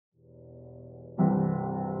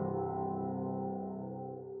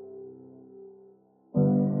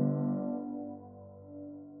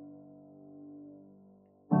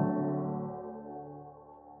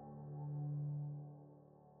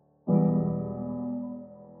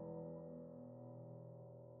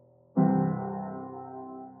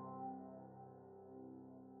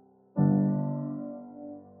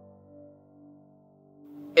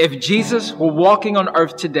If Jesus were walking on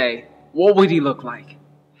earth today, what would he look like?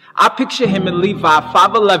 I picture him in Levi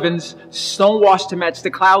 5'11's, stonewashed to match the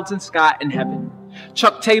clouds and sky in heaven.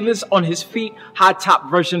 Chuck Taylors on his feet, high top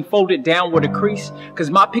version folded down with a crease, because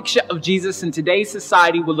my picture of Jesus in today's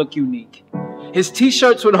society would look unique. His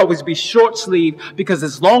t-shirts would always be short sleeve because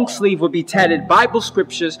his long sleeve would be tatted Bible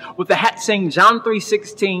scriptures with a hat saying John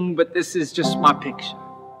 3:16, but this is just my picture.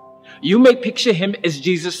 You may picture him as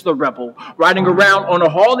Jesus the rebel, riding around on a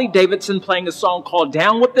Harley Davidson playing a song called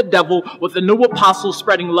Down with the Devil with a new apostle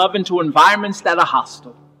spreading love into environments that are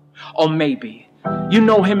hostile. Or maybe you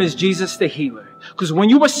know him as Jesus the healer, because when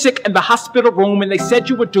you were sick in the hospital room and they said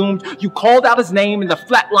you were doomed, you called out his name and the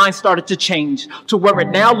flat line started to change to where it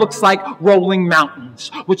now looks like rolling mountains,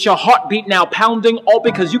 with your heartbeat now pounding, all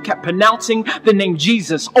because you kept pronouncing the name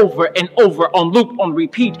Jesus over and over on loop, on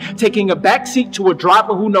repeat, taking a backseat to a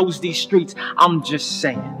driver who knows these streets. I'm just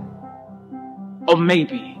saying. Or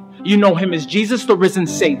maybe you know him as Jesus, the risen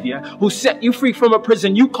Savior, who set you free from a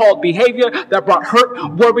prison you called behavior that brought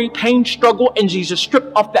hurt, worry, pain, struggle, and Jesus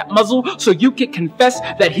stripped off that muzzle so you could confess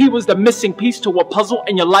that he was the missing piece to a puzzle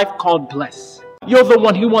in your life called bless. You're the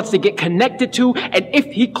one he wants to get connected to, and if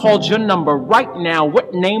he called your number right now,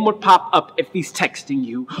 what name would pop up if he's texting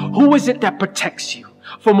you? Who is it that protects you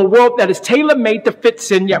from a world that is tailor-made to fit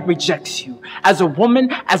sin yet rejects you? As a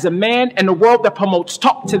woman, as a man, in a world that promotes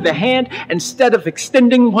talk to the hand instead of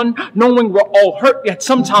extending one, knowing we're all hurt yet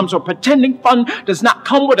sometimes we're pretending fun does not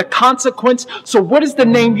come with a consequence. So what is the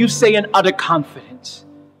name you say in utter confidence?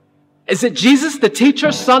 Is it Jesus, the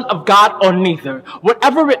teacher, son of God, or neither?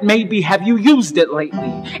 Whatever it may be, have you used it lately?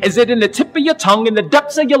 Is it in the tip of your tongue, in the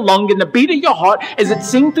depths of your lung, in the beat of your heart? Is it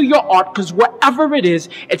seen through your art? Because whatever it is,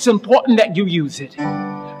 it's important that you use it.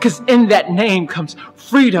 Because in that name comes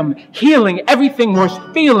freedom, healing, everything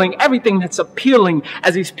worth feeling, everything that's appealing,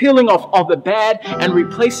 as he's peeling off all the bad and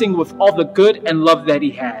replacing with all the good and love that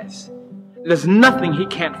he has. There's nothing he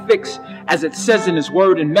can't fix, as it says in his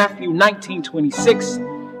word in Matthew 19:26,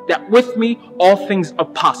 that with me all things are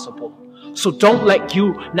possible. So don't let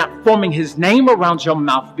you not forming his name around your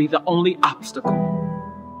mouth be the only obstacle.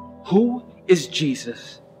 Who is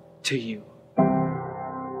Jesus to you?